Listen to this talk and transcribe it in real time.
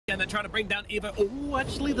And they're trying to bring down Evo. Oh,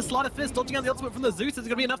 actually, the Sleight of Fist dodging out the ultimate from the Zeus is going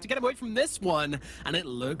to be enough to get him away from this one. And it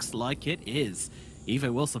looks like it is.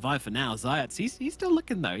 Evo will survive for now. Zayac, he's still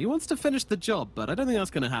looking though. He wants to finish the job, but I don't think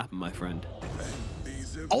that's going to happen, my friend.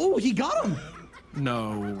 Oh, he got him!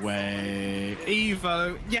 No way.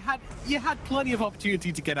 Evo, you had plenty of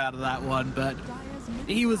opportunity to get out of that one, but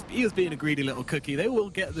he was being a greedy little cookie. They will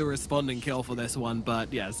get the responding kill for this one,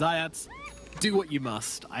 but yeah, Zayac, do what you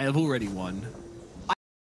must. I have already won.